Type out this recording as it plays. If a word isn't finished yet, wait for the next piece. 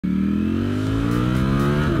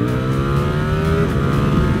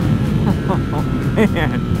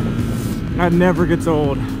man, that never gets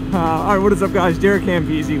old. All right, what is up, guys?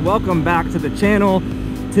 JaretCampisi. Welcome back to the channel.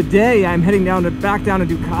 Today, I'm heading back down to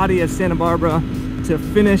Ducati at Santa Barbara to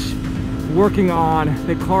finish working on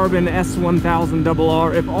the Carbon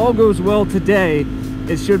S1000RR. If all goes well today,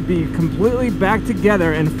 it should be completely back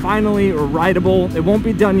together and finally rideable. It won't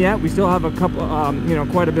be done yet. We still have a couple,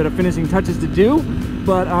 quite a bit of finishing touches to do.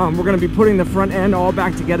 But we're going to be putting the front end all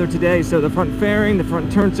back together today. So the front fairing, the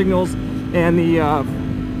front turn signals, and the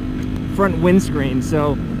front windscreen.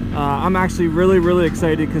 So I'm actually really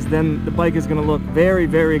excited because then the bike is going to look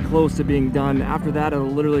very close to being done. After that, it'll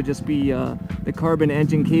literally just be the carbon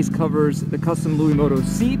engine case covers, the custom Louis Moto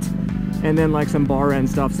seat, and then like some bar end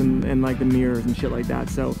stuffs and like the mirrors and shit like that.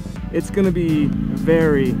 So it's going to be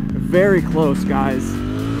very close, guys.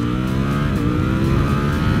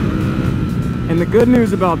 And the good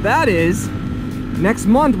news about that is, next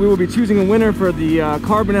month we will be choosing a winner for the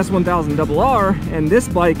Carbon S1000RR, and this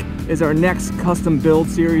bike is our next custom build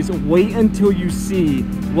series. Wait until you see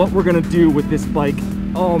what we're gonna do with this bike.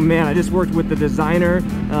 Oh man, I just worked with the designer,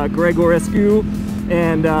 Gregorescu,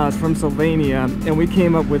 and from Slovenia, and we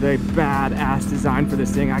came up with a badass design for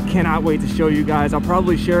this thing. I cannot wait to show you guys. I'll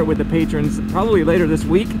probably share it with the patrons probably later this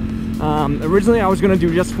week. Originally I was going to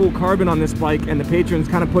do just full carbon on this bike, and the patrons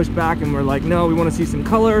kind of pushed back and were like, no, we want to see some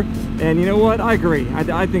color. And you know what, I agree.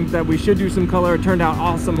 I think that we should do some color. It turned out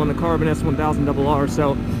awesome on the Carbon S1000RR.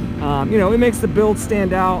 So it makes the build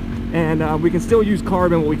stand out, and we can still use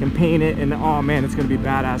carbon, but we can paint it, and oh man, it's going to be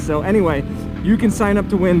badass. So anyway, you can sign up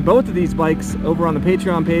to win both of these bikes over on the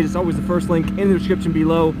Patreon page. It's always the first link in the description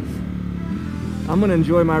below. I'm going to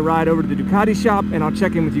enjoy my ride over to the Ducati shop, and I'll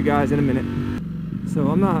check in with you guys in a minute. So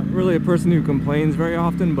I'm not really a person who complains very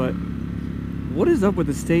often, but what is up with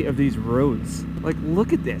the state of these roads? Like,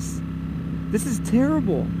 look at this. This is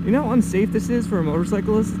terrible. You know how unsafe this is for a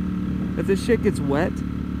motorcyclist? If this shit gets wet,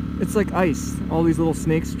 it's like ice. All these little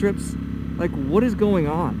snake strips. Like, what is going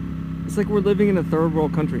on? It's like we're living in a third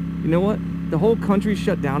world country. You know what? The whole country's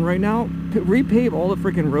shut down right now. Repave all the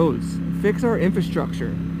freaking roads. Fix our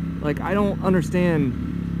infrastructure. Like, I don't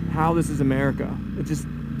understand how this is America. It just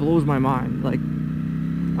blows my mind. Like,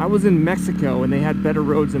 I was in Mexico and they had better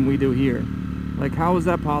roads than we do here. Like, how is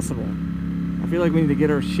that possible? I feel like we need to get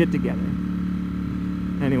our shit together.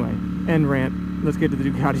 Anyway, end rant. Let's get to the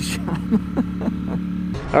Ducati shop.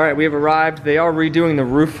 All right, we have arrived. They are redoing the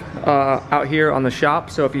roof out here on the shop.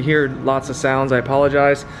 So if you hear lots of sounds, I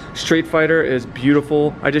apologize. Streetfighter is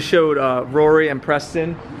beautiful. I just showed Rory and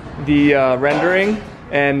Preston the rendering,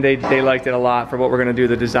 and they liked it a lot for what we're gonna do,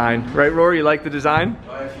 the design. Right, Rory, you like the design?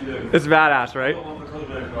 I actually do. It's badass, right?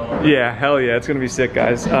 Yeah, hell yeah, it's gonna be sick,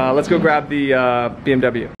 guys. Let's go grab the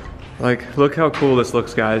BMW. Like, look how cool this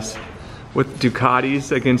looks, guys. With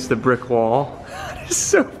Ducatis against the brick wall. It's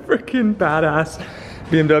so freaking badass.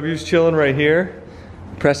 BMW's chilling right here.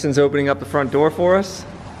 Preston's opening up the front door for us.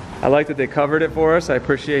 I like that they covered it for us. I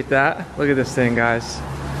appreciate that. Look at this thing, guys.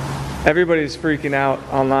 Everybody's freaking out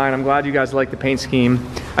online. I'm glad you guys like the paint scheme.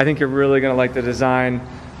 I think you're really gonna like the design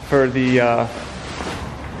for the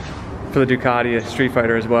Ducati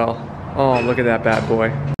Streetfighter as well. Oh, look at that bad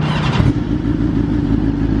boy.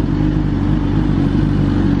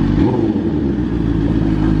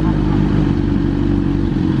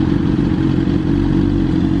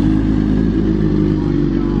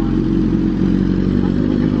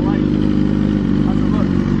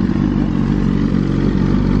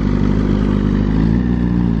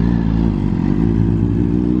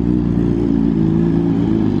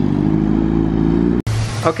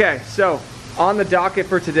 Okay, so on the docket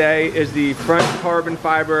for today is the front carbon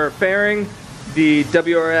fiber fairing, the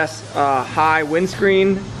WRS high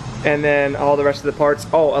windscreen, and then all the rest of the parts,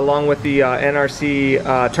 along with the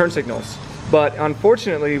NRC turn signals. But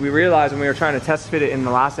unfortunately, we realized when we were trying to test fit it in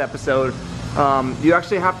the last episode, you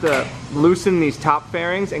actually have to loosen these top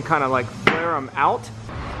fairings and kind of like flare them out.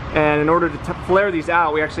 And in order to flare these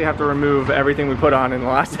out, we actually have to remove everything we put on in the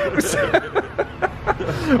last episode.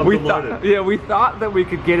 we thought that we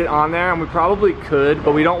could get it on there, and we probably could,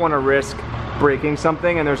 but we don't want to risk breaking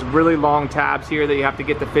something. And there's really long tabs here that you have to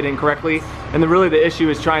get to fit in correctly. And really the issue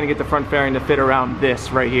is trying to get the front fairing to fit around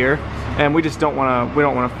this right here. And we just don't want to. We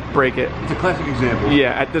don't want to break it. It's a classic example.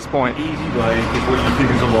 Yeah, at this point. Easy way is what you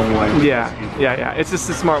think is a long way. Yeah. It's just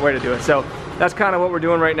a smart way to do it. So that's kind of what we're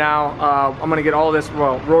doing right now. I'm gonna get all this.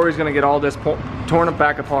 Well, Rory's gonna get all this torn up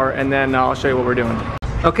back apart, and then I'll show you what we're doing.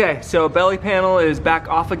 Okay, so belly panel is back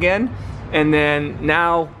off again, and then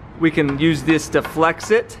now we can use this to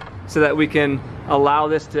flex it so that we can allow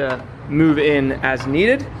this to move in as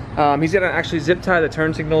needed. He's gonna actually zip tie the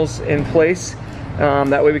turn signals in place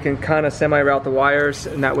That way we can kind of semi-route the wires,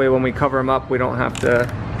 and that way when we cover them up, we don't have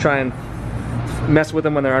to try and mess with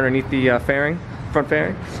them when they're underneath the front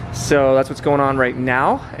fairing. So that's what's going on right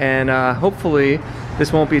now, and hopefully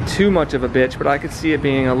this won't be too much of a bitch, but I could see it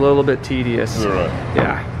being a little bit tedious. Right.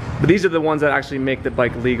 Yeah. But these are the ones that actually make the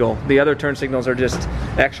bike legal. The other turn signals are just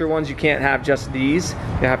extra ones. You can't have just these.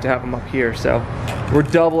 You have to have them up here. So we're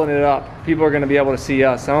doubling it up. People are going to be able to see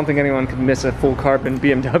us. I don't think anyone can miss a full carbon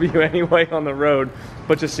BMW anyway on the road,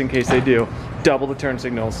 but just in case they do, double the turn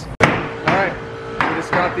signals. All right, we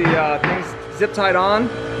just got the things zip tied on,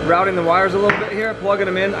 routing the wires a little bit here, plugging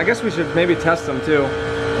them in. I guess we should maybe test them too.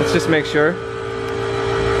 Let's just make sure.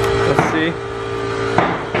 Let's see.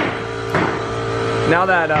 Now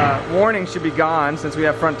that warning should be gone since we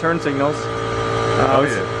have front turn signals. Oh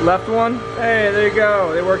yeah. Left one. Hey, there you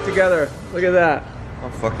go. They work together. Look at that. Oh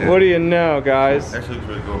fuck yeah. What do you know, guys? Actually looks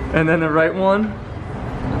really cool. And then the right one.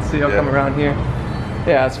 Let's see. I'll come around here.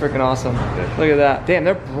 Yeah, it's freaking awesome. Yeah. Look at that. Damn,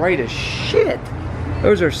 they're bright as shit.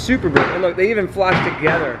 Those are super bright. And look, they even flash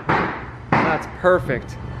together. That's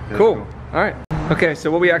perfect. Yeah, cool. cool. All right. Okay, so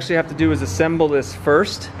what we actually have to do is assemble this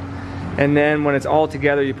first, and then when it's all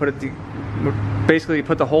together, you put it. Basically, you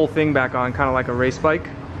put the whole thing back on, kind of like a race bike.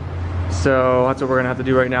 So that's what we're gonna have to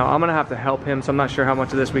do right now. I'm gonna have to help him, so I'm not sure how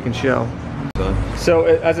much of this we can show. So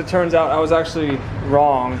as it turns out, I was actually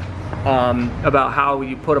wrong about how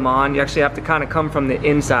you put them on. You actually have to kind of come from the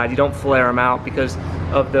inside. You don't flare them out because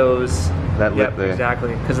of those. That lip there.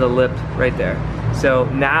 Exactly, because of the lip right there. So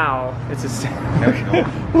now it's just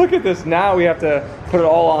look at this. Now we have to put it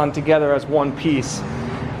all on together as one piece.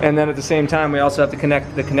 And then at the same time, we also have to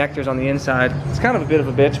connect the connectors on the inside. It's kind of a bit of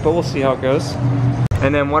a bitch, but we'll see how it goes.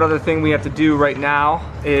 And then one other thing we have to do right now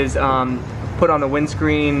is put on the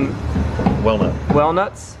windscreen well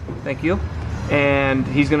nuts. Thank you. And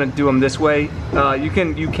he's gonna do them this way. You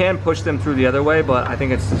can push them through the other way, but I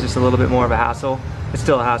think it's just a little bit more of a hassle. It's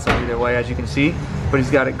still a hassle either way, as you can see. But he's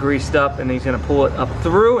got it greased up, and he's gonna pull it up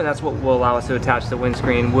through, and that's what will allow us to attach the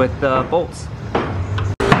windscreen with bolts.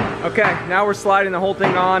 Okay, now we're sliding the whole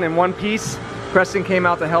thing on in one piece. Preston came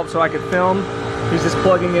out to help so I could film. He's just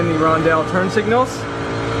plugging in the Rondell turn signals.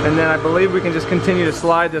 And then I believe we can just continue to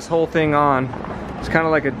slide this whole thing on. It's kind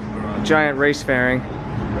of like a giant race fairing.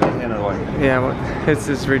 Yeah, well, it's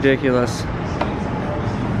just ridiculous.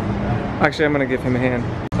 Actually, I'm gonna give him a hand.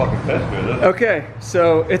 Okay,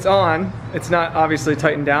 so it's on. It's not obviously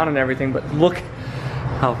tightened down and everything, but look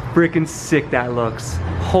how freaking sick that looks.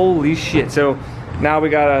 Holy shit. So now we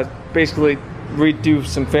gotta basically redo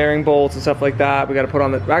some fairing bolts and stuff like that. We gotta put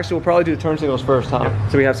on the, actually we'll probably do the turn signals first, huh?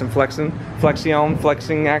 So we have some flexing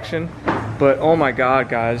action. But oh my God,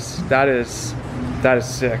 guys, that is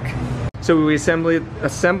sick. So we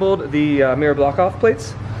assembled the mirror block off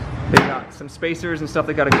plates. They got some spacers and stuff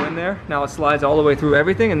that gotta go in there. Now it slides all the way through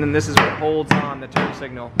everything, and then this is what holds on the turn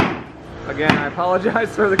signal. Again, I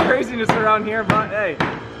apologize for the craziness around here, but hey,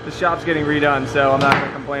 the shop's getting redone, so I'm not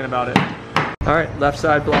gonna complain about it. All right, left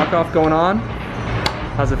side block off going on.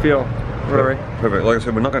 How's it feel, Rory? Perfect. Like I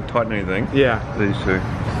said, we're not going to tighten anything. Yeah. These two.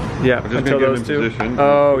 Yeah. We're just going to get them in position.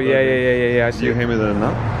 Oh yeah. I see. You hand me the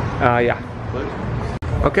nut? Yeah.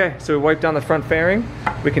 Please. Okay, so we wiped down the front fairing.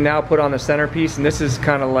 We can now put on the centerpiece, and this is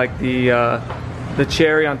kind of like the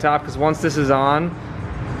cherry on top, because once this is on,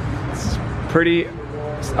 it's pretty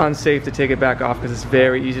unsafe to take it back off because it's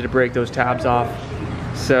very easy to break those tabs off.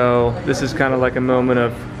 So this is kind of like a moment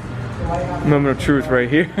of truth right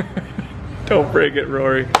here. Don't break it,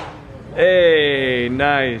 Rory. Hey,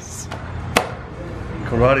 nice.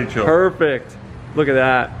 Karate chop. Perfect. Look at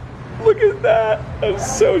that. Look at that.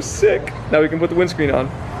 That's so sick. Now we can put the windscreen on.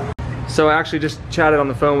 So I actually just chatted on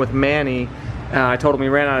the phone with Manny. I told him we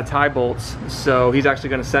ran out of tie bolts, so he's actually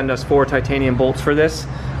going to send us 4 titanium bolts for this.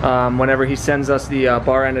 Whenever he sends us the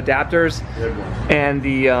bar end adapters and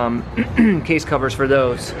the case covers for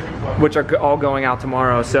those, which are all going out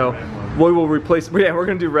tomorrow. So we will replace, yeah, we're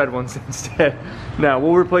going to do red ones instead. No,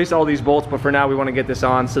 we'll replace all these bolts, but for now we want to get this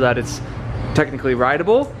on so that it's technically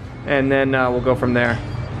rideable, and then we'll go from there.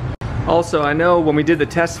 Also, I know when we did the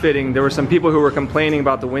test fitting, there were some people who were complaining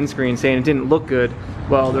about the windscreen, saying it didn't look good.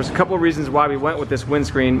 Well, there's a couple of reasons why we went with this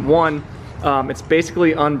windscreen. One, it's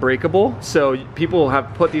basically unbreakable, so people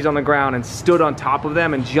have put these on the ground and stood on top of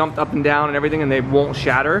them and jumped up and down and everything, and they won't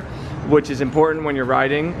shatter, which is important when you're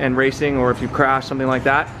riding and racing, or if you crash, something like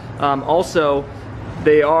that. Also,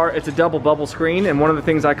 it's a double bubble screen, and one of the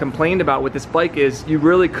things I complained about with this bike is you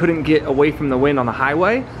really couldn't get away from the wind on the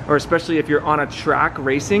highway, or especially if you're on a track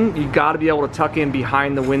racing, you got to be able to tuck in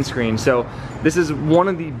behind the windscreen. So this is one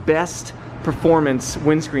of the best performance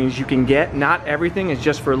windscreens you can get. Not everything is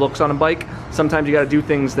just for looks on a bike. Sometimes you got to do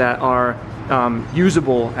things that are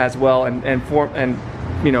usable as well and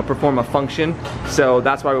you know, perform a function. So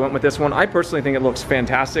that's why we went with this one. I personally think it looks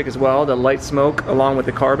fantastic as well. The light smoke along with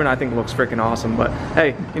the carbon, I think it looks freaking awesome. But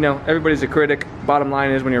hey, you know, everybody's a critic. Bottom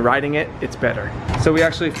line is when you're riding it, it's better. So we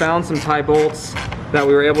actually found some tie bolts that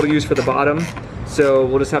we were able to use for the bottom. So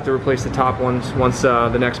we'll just have to replace the top ones once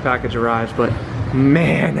the next package arrives. But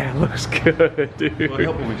man, that looks good, dude. Well, I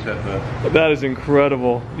hope we set that. That is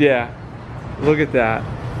incredible. Yeah, look at that.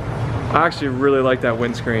 I actually really like that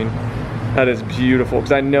windscreen. That is beautiful,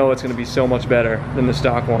 because I know it's gonna be so much better than the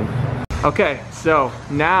stock one. Okay, so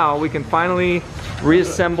now we can finally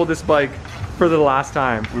reassemble this bike for the last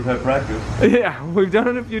time. We've had practice. Yeah, we've done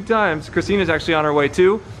it a few times. Christina's actually on her way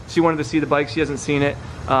too. She wanted to see the bike, she hasn't seen it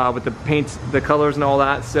with the paints, the colors and all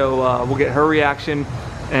that, so we'll get her reaction,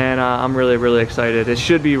 and I'm really, really excited. It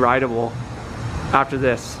should be rideable after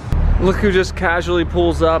this. Look who just casually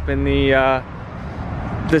pulls up in the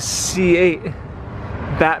C8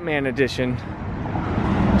 Batman edition.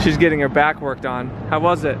 She's getting her back worked on. How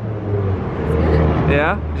was it?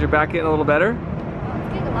 Yeah? Is your back getting a little better?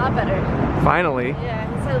 It's getting a lot better. Finally. Yeah,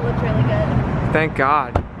 he said it looked really good. Thank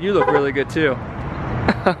God. You look really good too.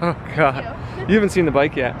 Oh God. You haven't seen the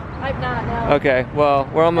bike yet. I've not, no. Okay, well,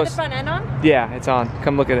 we're almost... Is the front end on? Yeah, it's on.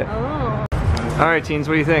 Come look at it. Oh. All right, teens,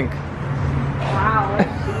 what do you think? Wow,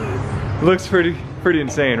 jeez. Looks pretty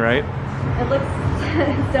insane, right? It looks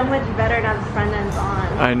so much better now the front end's on.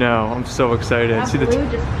 I know, I'm so excited. That See blue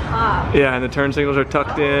the just popped. yeah, and the turn signals are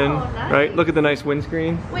tucked in, nice. right? Look at the nice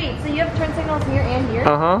windscreen. Wait, so you have turn signals here and here?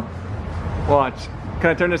 Uh-huh. Watch.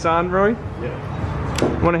 Can I turn this on, Roy?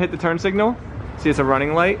 Yeah. Want to hit the turn signal? See, it's a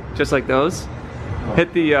running light, just like those.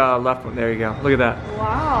 Hit the left one. There you go. Look at that.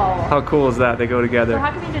 Wow. How cool is that? They go together. So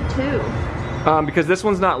how come you did two? Because this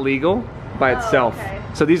one's not legal by itself. Okay.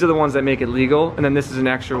 So these are the ones that make it legal, and then this is an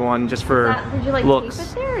extra one just for Did you like looks. tape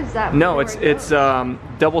it there? Or is that No, where it's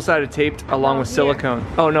double-sided taped along with here. silicone.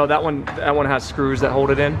 Oh no, that one has screws that hold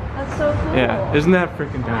it in. That's so cool. Yeah, isn't that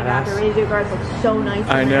freaking Oh my God, the badass? radio guards look so nice.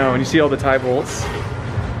 I know, and you see all the tie bolts.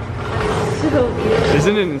 So beautiful.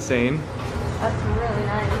 Isn't it insane? That's really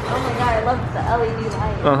nice. Oh my God, I love the LED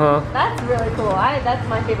light. Uh-huh. That's really cool. That's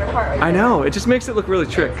my favorite part right there. I know, it just makes it look really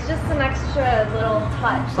trick. It's just an extra little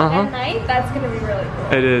touch. Like at night, that's gonna be really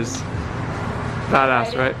cool. It is.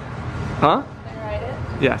 Badass, right? Huh? Can I ride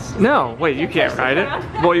it? Yes. No, wait, you can't ride it.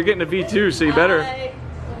 Well, you're getting a V2, so you better.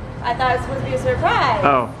 I thought it was supposed to be a surprise.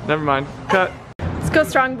 Oh, never mind. Cut. Let's go,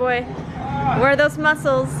 strong boy. Where are those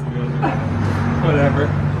muscles? Whatever.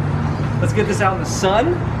 Let's get this out in the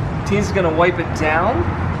sun. Teen's gonna wipe it down.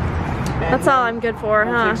 That's all I'm good for,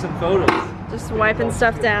 We'll huh? take some photos. Just wiping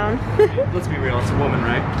stuff down. Let's be real, it's a woman,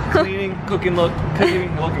 right? Cleaning, cooking, looking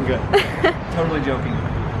good. Totally joking.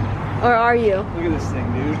 Or are you? Look at this thing,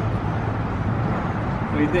 dude.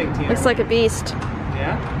 What do you think, Tina? Looks like a beast.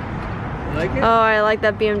 Yeah? You like it? Oh, I like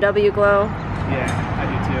that BMW glow. Yeah, I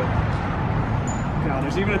do too. God,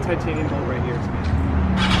 there's even a titanium bolt right here. It's amazing.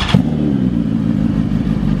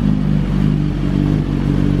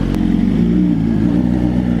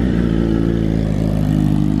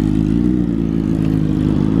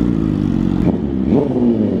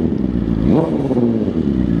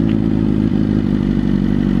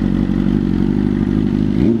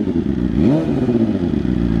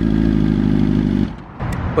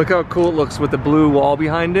 Look how cool it looks with the blue wall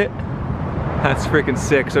behind it. That's freaking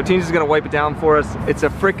sick. So Teen's just gonna wipe it down for us. It's a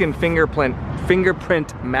freaking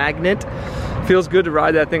fingerprint magnet. Feels good to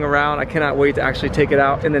ride that thing around. I cannot wait to actually take it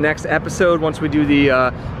out in the next episode once we do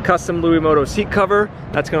the custom Louis Moto seat cover.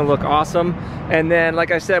 That's gonna look awesome. And then, like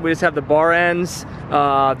I said, we just have the bar ends,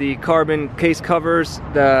 the carbon case covers,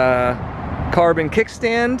 the carbon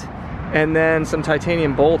kickstand, and then some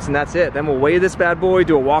titanium bolts, and that's it. Then we'll weigh this bad boy,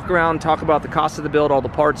 do a walk around, talk about the cost of the build, all the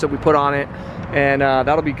parts that we put on it, and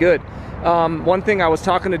that'll be good. One thing, I was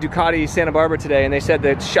talking to Ducati Santa Barbara today, and they said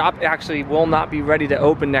the shop actually will not be ready to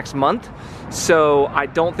open next month. So I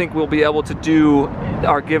don't think we'll be able to do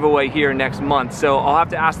our giveaway here next month. So I'll have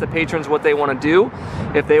to ask the patrons what they want to do.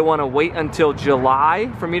 If they want to wait until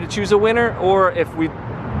July for me to choose a winner, or if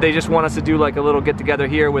they just want us to do like a little get together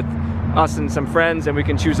here with us and some friends, and we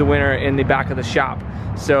can choose a winner in the back of the shop.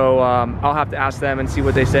 So I'll have to ask them and see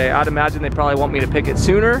what they say. I'd imagine they probably want me to pick it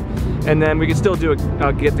sooner, and then we can still do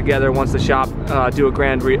a get together once the shop do a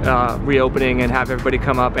grand reopening and have everybody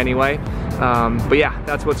come up anyway. But yeah,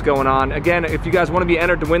 that's what's going on. Again, if you guys want to be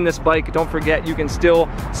entered to win this bike, don't forget you can still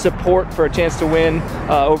support for a chance to win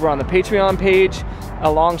over on the Patreon page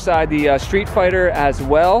alongside the Streetfighter as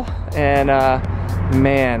well. And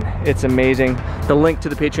man, it's amazing. The link to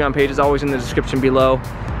the Patreon page is always in the description below.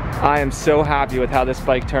 I am so happy with how this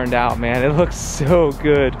bike turned out, man. It looks so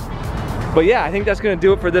good. But yeah, I think that's gonna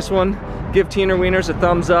do it for this one. Give Teener Wieners a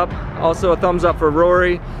thumbs up. Also a thumbs up for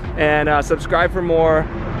Rory. And subscribe for more.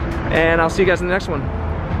 And I'll see you guys in the next one.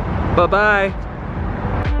 Bye-bye.